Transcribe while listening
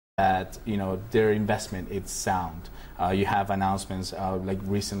that their investment is sound. You have announcements like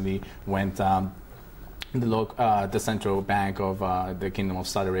recently when the central bank of the Kingdom of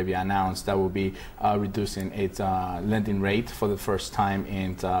Saudi Arabia announced that will be reducing its lending rate for the first time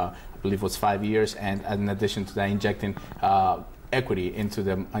in I believe it was 5 years, and in addition to that, injecting equity into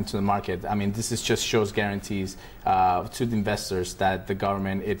the market. I mean, this just shows guarantees to the investors that the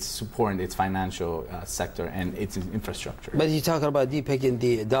government is supporting its financial sector and its infrastructure. But you talk about depegging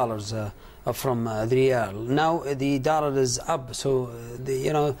the dollars from the riyal. Now the dollar is up, so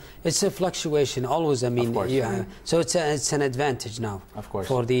it's a fluctuation always. I mean, of course. So it's an advantage now, of course,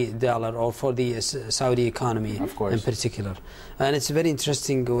 for the dollar or for the Saudi economy, of course, in particular. And it's very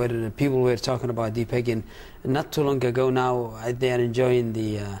interesting where people were talking about depegging not too long ago. Now they are enjoying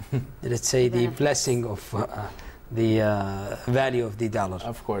the let's say the blessing of the value of the dollar.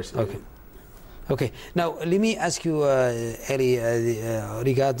 Of course. Okay. Okay. Now let me ask you, Elly,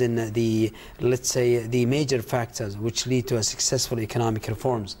 regarding let's say the major factors which lead to a successful economic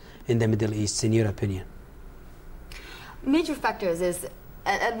reforms in the Middle East, in your opinion. Major factors is,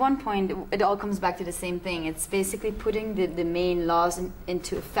 at one point, it all comes back to the same thing. It's basically putting the main laws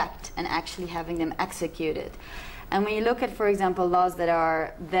into effect and actually having them executed. And when you look at, for example, laws that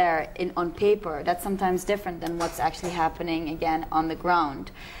are there on paper, that's sometimes different than what's actually happening, again, on the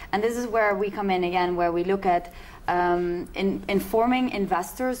ground. And this is where we come in, again, where we look at informing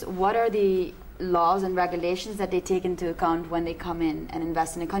investors what are the laws and regulations that they take into account when they come in and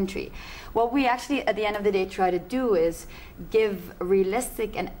invest in a country. What we actually, at the end of the day, try to do is give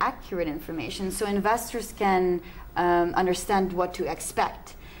realistic and accurate information so investors can understand what to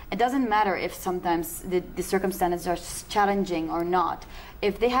expect. It doesn't matter if sometimes the circumstances are challenging or not.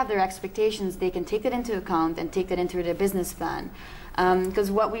 If they have their expectations, they can take that into account and take that into their business plan.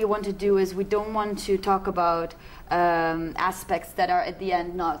 Because what we want to do is we don't want to talk about aspects that are at the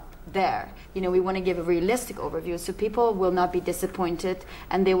end not there. We want to give a realistic overview so people will not be disappointed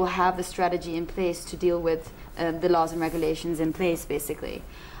and they will have the strategy in place to deal with the laws and regulations in place, basically.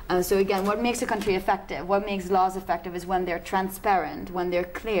 So again, what makes a country effective, what makes laws effective is when they're transparent, when they're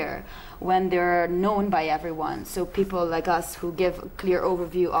clear, when they're known by everyone. So people like us who give a clear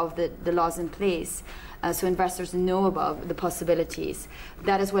overview of the laws in place, so investors know about the possibilities.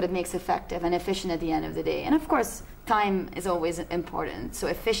 That is what it makes effective and efficient at the end of the day. And of course, time is always important. So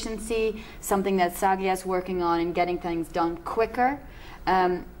efficiency, something that Sagia is working on and getting things done quicker,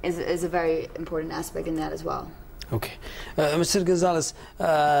 is a very important aspect in that as well. Okay. Mr. Gonzalez,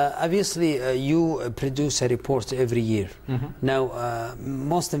 obviously you produce a report every year. Mm-hmm. Now,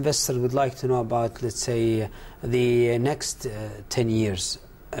 most investors would like to know about, let's say, the next 10 years.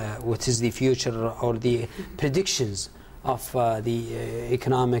 What is the future or the predictions of the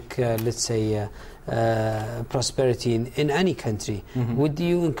economic, let's say, prosperity in any country? Mm-hmm. Would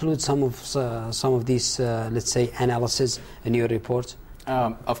you include some of these, let's say, analysis in your report?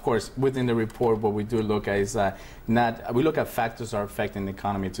 Of course, within the report, what we do look at is we look at factors that are affecting the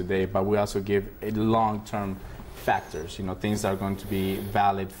economy today, but we also give long-term factors, things that are going to be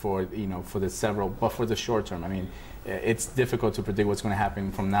valid for, for the short term. I mean, it's difficult to predict what's going to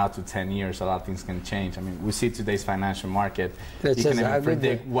happen from now to 10 years. A lot of things can change. I mean, we see today's financial market. You can never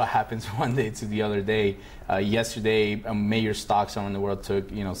predict what happens one day to the other day. Yesterday, major stocks around the world took,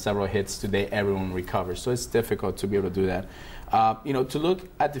 several hits. Today, everyone recovers. So it's difficult to be able to do that. To look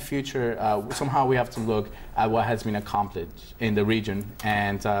at the future, somehow we have to look at what has been accomplished in the region,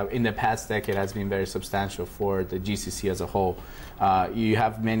 and in the past decade has been very substantial for the GCC as a whole. You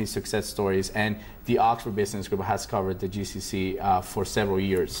have many success stories, and the Oxford Business Group has covered the GCC for several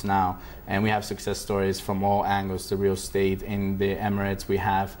years now, and we have success stories from all angles. The real estate in the Emirates, we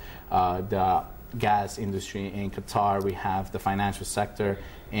have the gas industry in Qatar, we have the financial sector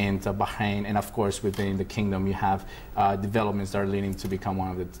in Bahrain, and of course within the kingdom you have developments that are leading to become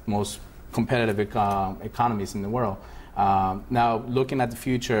one of the most competitive economies in the world. Now, looking at the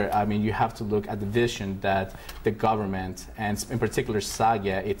future, I mean, you have to look at the vision that the government, and in particular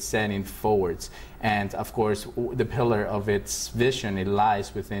Sagia, it's setting forwards. And of course, the pillar of its vision, it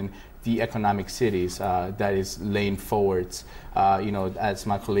lies within the economic cities that is laying forwards. As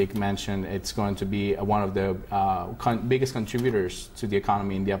my colleague mentioned, it's going to be one of the biggest contributors to the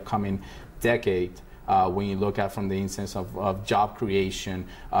economy in the upcoming decade. When you look at from the instance of job creation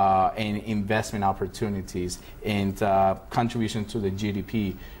and investment opportunities and contribution to the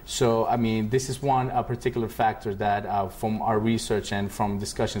GDP. So, I mean, this is one particular factor that from our research and from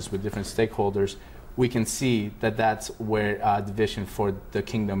discussions with different stakeholders, we can see that that's where the vision for the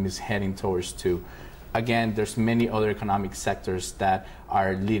kingdom is heading towards to. again, there's many other economic sectors that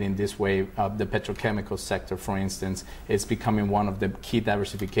are leading this way. The petrochemical sector, for instance, is becoming one of the key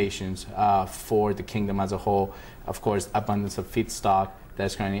diversifications for the kingdom as a whole. Of course, abundance of feedstock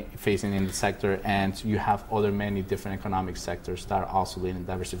that's currently facing in the sector, and you have other many different economic sectors that are also leading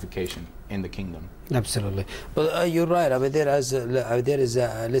diversification in the kingdom. Absolutely. Well, you're right. I mean, there is,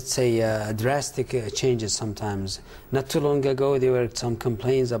 let's say, drastic changes sometimes. Not too long ago, there were some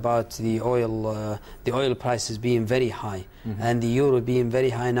complaints about the oil prices being very high, and the euro being very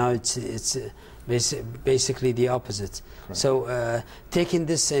high. Now it's basically the opposite. Correct. So taking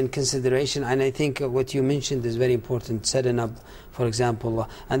this in consideration, and I think what you mentioned is very important, setting up, for example,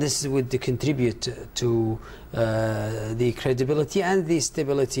 and this would contribute to the credibility and the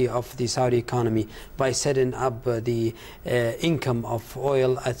stability of the Saudi economy by setting up the income of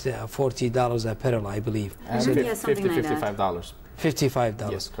oil at $40 a barrel, I believe. So $55.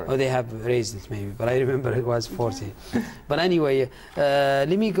 $55. Yes, correct. Oh, they have raised it maybe, but I remember it was 40. But anyway,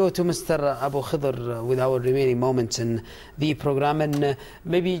 let me go to Mr. Abu Khidr with our remaining moments in the program, and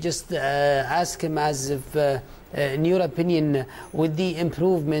maybe just ask him as if, in your opinion, with the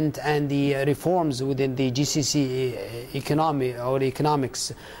improvement and the reforms within the GCC economy or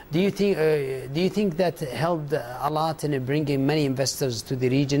economics, do you think that helped a lot in bringing many investors to the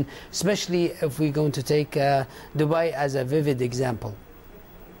region, especially if we're going to take Dubai as a vivid example?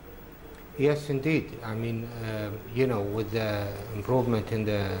 Yes, indeed. I mean, you know, with the improvement in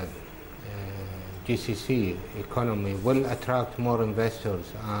the GCC economy, will attract more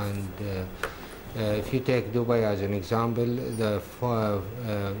investors, and if you take Dubai as an example,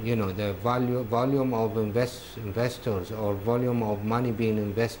 you know, the volume of investors or volume of money being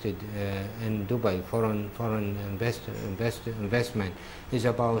invested in Dubai, foreign investment, is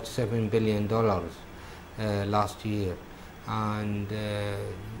about $7 billion last year, and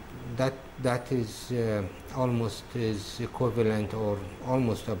that is almost is equivalent or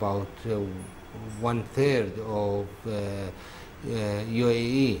almost about 1/3 of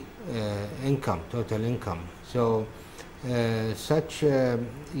UAE income, total income. So such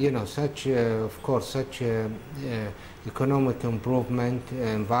you know, such of course, such economic improvement,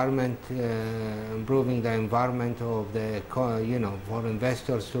 environment, improving the environment of the you know, for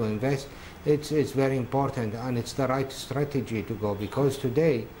investors to invest, it's very important, and it's the right strategy to go, because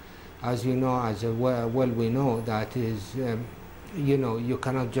today, as you know, as well we know, that is you know, you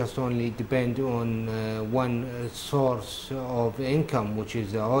cannot just only depend on one source of income, which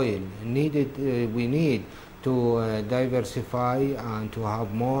is the oil. We need to diversify and to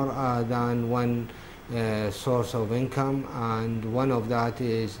have more than one source of income, and one of that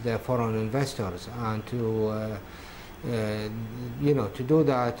is the foreign investors. And to you know, to do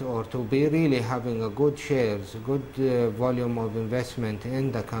that, or to be really having a good shares, good volume of investment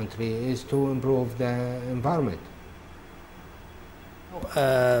in the country, is to improve the environment.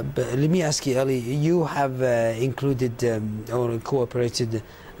 But let me ask you, Elly, you have included or cooperated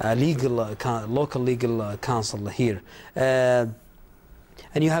local legal counsel here,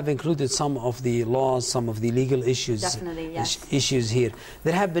 and you have included some of the laws, some of the legal issues. Definitely, yes. Issues here.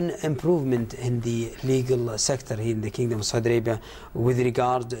 There have been improvement in the legal sector here in the Kingdom of Saudi Arabia with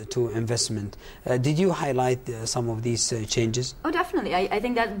regard to investment. Did you highlight some of these changes? Oh, definitely. I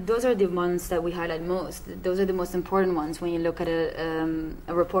think that those are the ones that we highlight most. Those are the most important ones when you look at a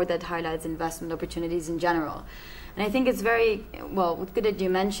report that highlights investment opportunities in general. And I think it's very, well, good that you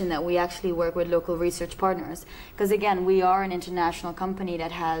mentioned that we actually work with local research partners, because again, we are an international company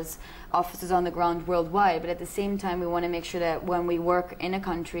that has offices on the ground worldwide, but at the same time we want to make sure that when we work in a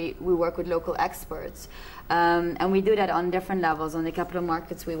country, we work with local experts. And we do that on different levels. On the capital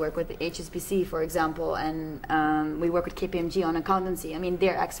markets, we work with the HSBC, for example, and we work with KPMG on accountancy. I mean,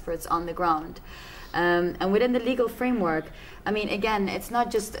 they're experts on the ground. And within the legal framework, I mean, again, it's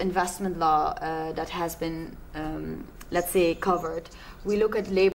not just investment law that has been, let's say, covered. We look at labor